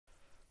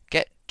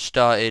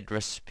started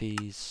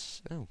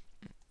recipes. Oh,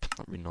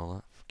 not reading all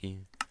that. Fuck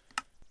you.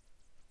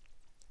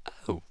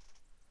 Oh.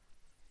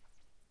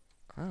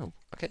 Oh.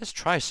 Okay, let's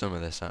try some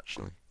of this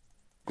actually.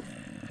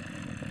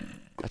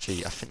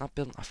 Actually, I think that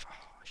building. Oh,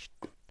 I should...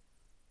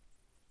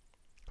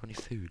 Got any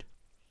food?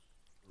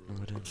 No,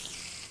 I don't.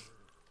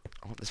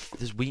 I want this.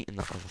 There's wheat in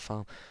that other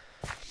farm.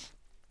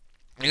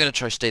 I'm gonna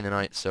try stay the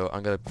night, so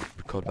I'm gonna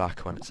record back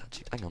when it's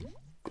actually. Hang on.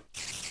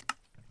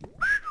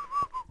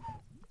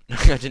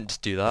 I didn't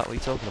just do that. What are you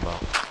talking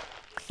about?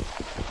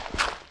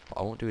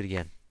 I won't do it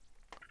again.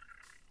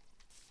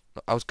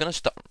 I was gonna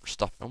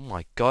stop. Oh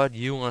my god,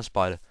 you want a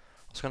spider?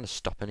 I was gonna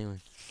stop anyway.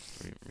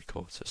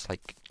 Record, so it's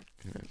like.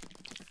 You know.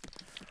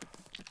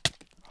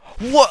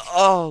 What?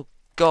 Oh,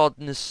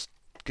 goodness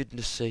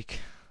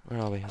sake.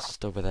 Where are we? It's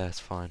just over there. It's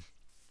fine.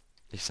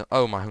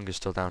 Oh, my hunger's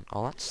still down.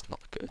 Oh, that's not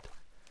good.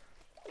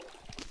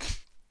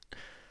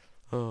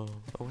 Oh,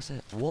 what was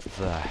it? What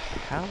the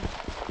hell?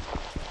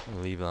 I'm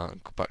gonna leave that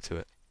and go back to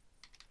it.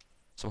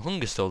 So my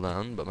hunger's still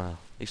down, but at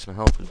least my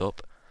health is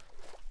up.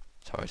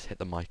 Sorry, I just hit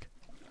the mic.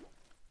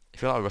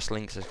 If you like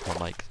rustling, it's just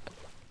my mic.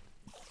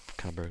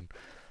 Kind of broken.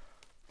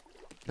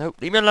 No,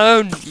 leave me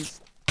alone! You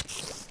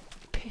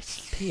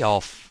pee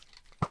off.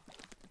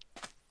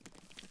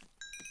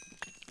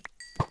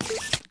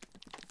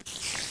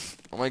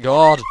 Oh my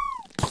god!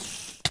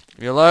 Leave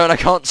me alone, I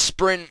can't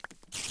sprint!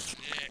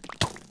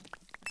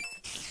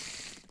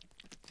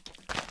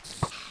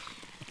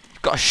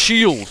 Got a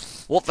shield!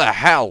 What the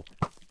hell?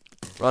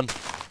 Run.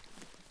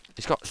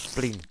 He's got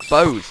bleeding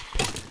bows.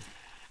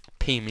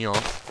 Pee me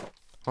off.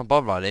 I'm not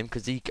bothered about him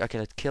because I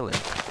can kill him.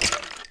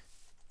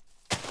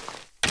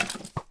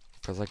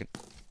 Because I can.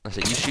 That's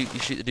it. You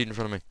shoot the dude in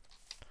front of me.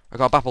 I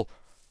got a apple.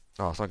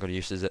 Oh, it's not good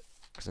use, is it?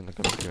 Because I'm not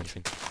going to do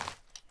anything.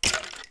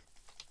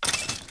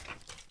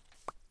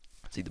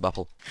 Let's eat the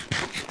apple.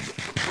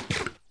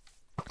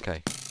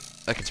 Okay.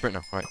 I can sprint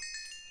now. Right.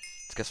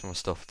 Let's get some more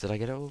stuff. Did I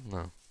get it all?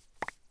 No.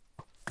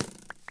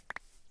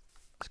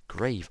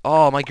 Grave.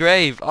 Oh, my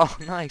grave. Oh,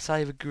 nice. I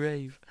have a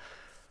grave.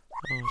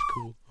 Oh, that's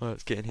cool. Alright,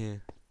 let's get in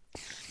here.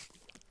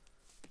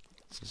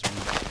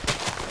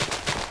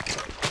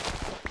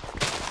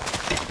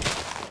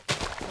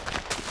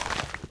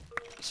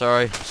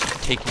 Sorry,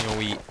 just taking your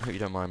wheat. Hope you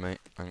don't mind, mate.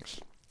 Thanks.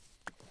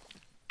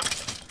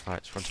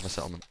 Alright, let's run to my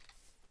settlement.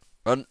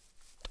 Run.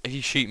 If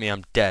you shoot me,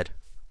 I'm dead.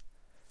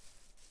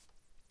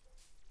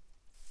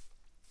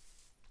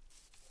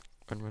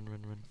 Run.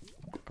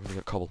 I'm gonna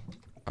get cobble.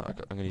 I'm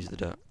gonna use the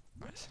dirt.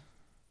 Right.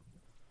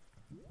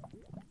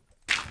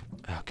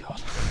 Oh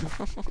god.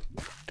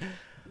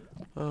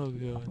 Oh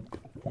god.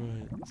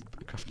 Right, let's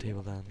put a craft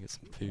table down and get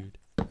some food.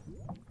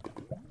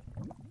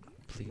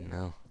 Please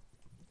no.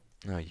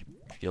 No,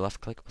 you left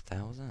click. What the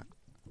hell was that?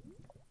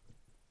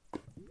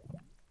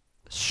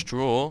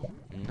 Straw.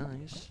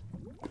 Nice.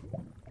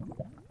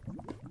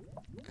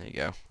 There you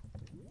go.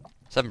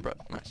 7 bread.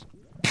 Nice.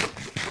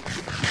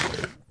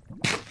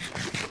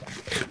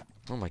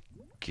 Oh my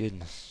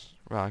goodness.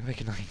 Right, I can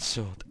make a 9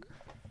 sword.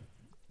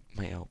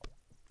 Might help.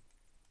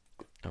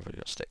 I've already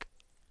got a stick.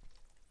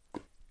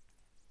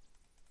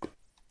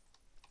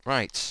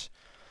 Right.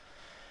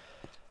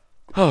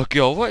 Oh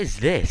god, what is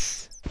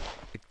this?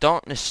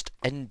 Darkness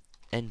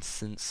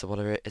essence or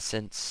whatever it is.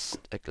 Essence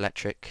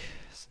electric.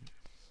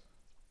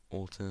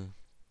 Water.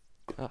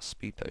 Ah,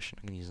 speed potion.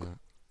 I'm gonna use that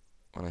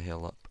when I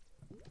heal up.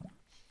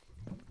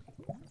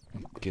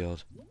 Oh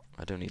god.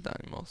 I don't need that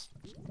anymore.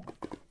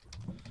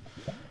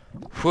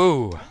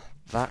 Whew.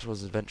 That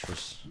was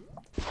adventurous.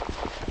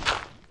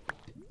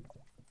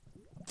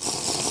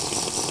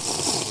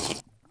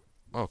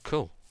 Oh,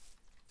 cool.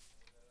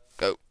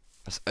 Go.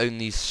 Let's own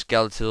these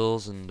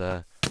skeletals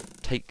and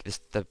take this.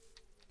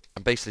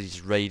 I'm basically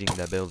just raiding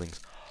their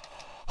buildings.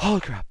 Holy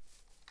crap!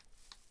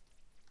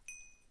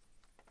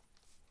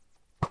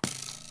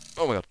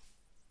 Oh my god.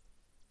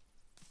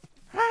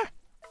 Ah!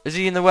 Is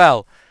he in the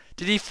well?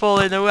 Did he fall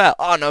in the well?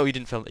 Oh no, he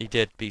didn't fall. He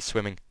did. Be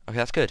swimming. Okay,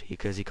 that's good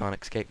because he can't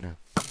escape now.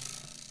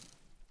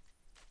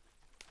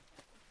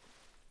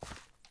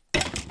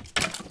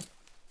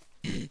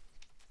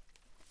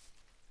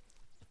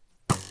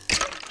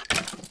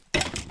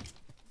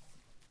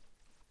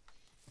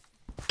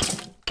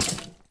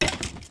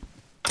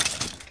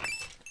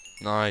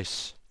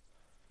 Nice.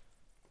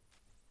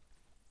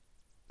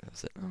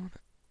 That's it. Oh,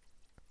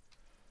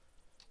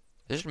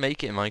 they just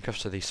make it in Minecraft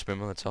so they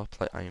swim on the top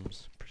like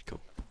items. Pretty cool.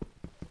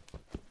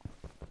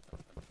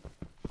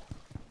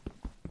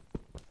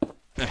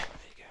 There you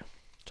go.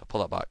 So I'll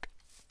pull that back.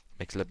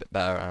 Makes it a little bit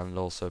better, and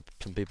also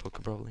some people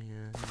could probably.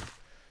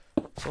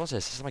 So what's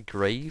this? This is my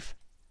grave.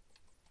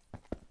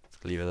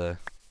 Let's leave it there.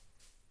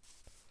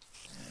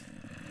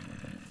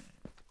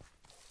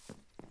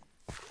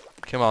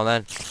 Come on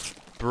then.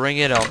 Bring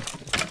it on.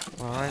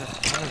 Alright,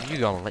 how have you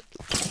gone? Like,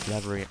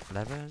 lever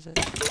is it?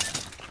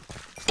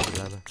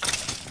 Lever.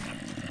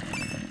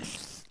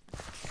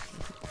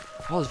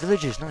 Oh, there's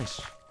villages,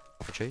 nice.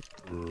 Retreat.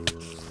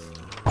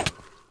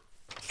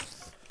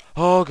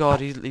 Oh god,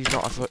 he's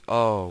not a foot.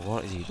 Oh,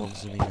 what has he done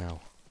to me now?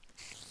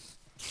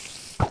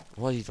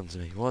 What has he done to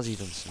me? What has he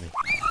done to me?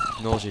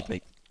 Nauseated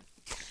me.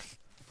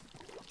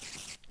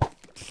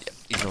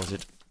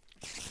 Noted.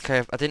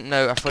 Okay, I didn't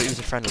know. I thought he was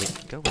a friendly.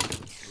 Go away.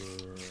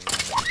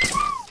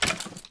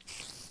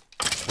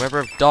 Weber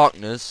of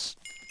Darkness.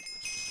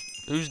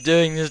 Who's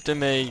doing this to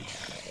me?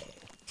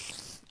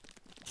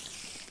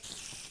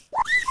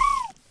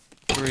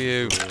 Who are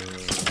you?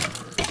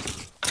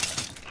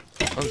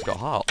 Oh, it's got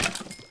heart.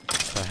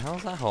 What the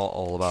hell's that heart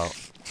all about?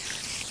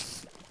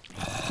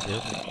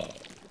 Yep.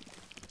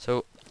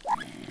 So,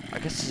 I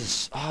guess this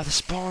is... Ah, the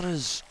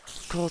spawners!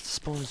 Of course,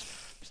 the spawners.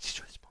 Let's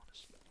destroy the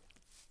spawners.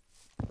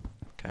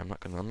 Okay, I'm not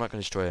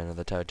gonna destroy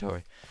another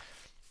territory.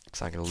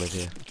 Because I'm gonna live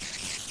here.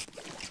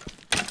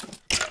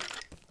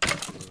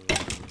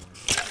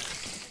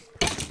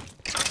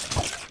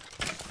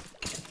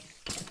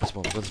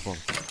 Where's the spawn?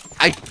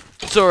 I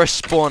saw a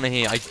spawner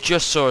here. I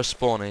just saw a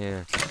spawner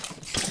here.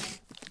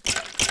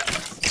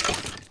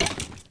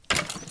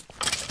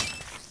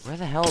 Where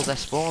the hell is that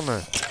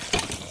spawner?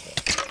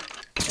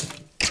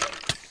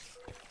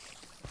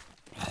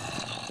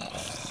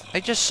 I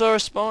just saw a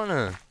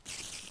spawner.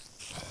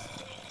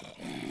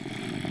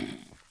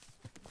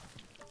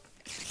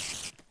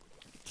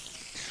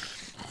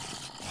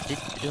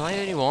 Am I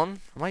the only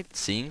one? Am I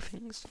seeing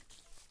things?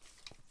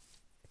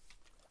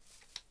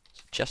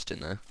 There's a chest in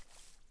there.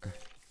 Come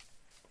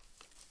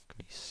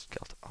here,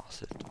 skeleton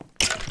acid.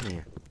 Come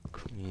here.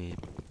 Come here.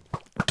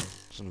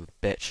 Son of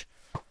a bitch.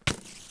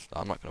 Oh,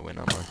 I'm not gonna win,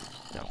 am I?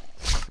 No.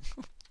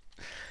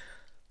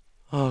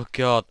 Oh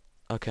god.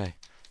 Okay.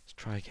 Let's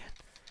try again.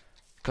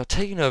 God,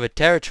 taking over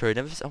territory.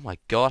 Oh my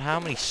god,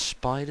 how many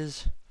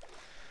spiders?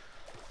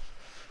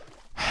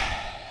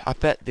 I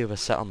bet the other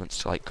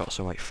settlements like got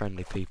some like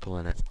friendly people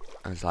in it,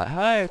 and it's like,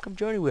 hey, come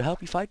join me, we'll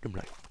help you fight them.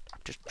 Like, I'm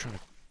just trying to.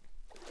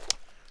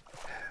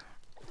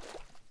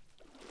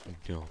 Oh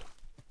god,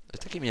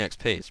 it's taking me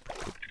XP. It's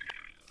pretty good.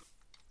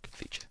 Good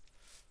feature.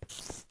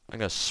 I'm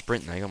gonna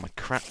sprint now. I got my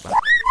crap back.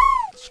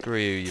 Screw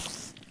you, you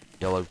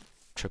yellow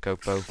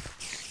chocobo.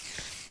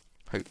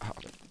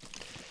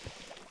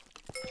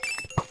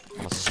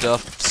 My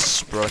stuff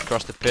spread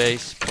across the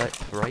place.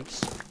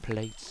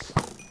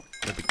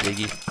 Maybe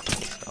diggy.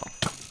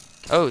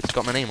 Oh, it's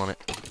got my name on it.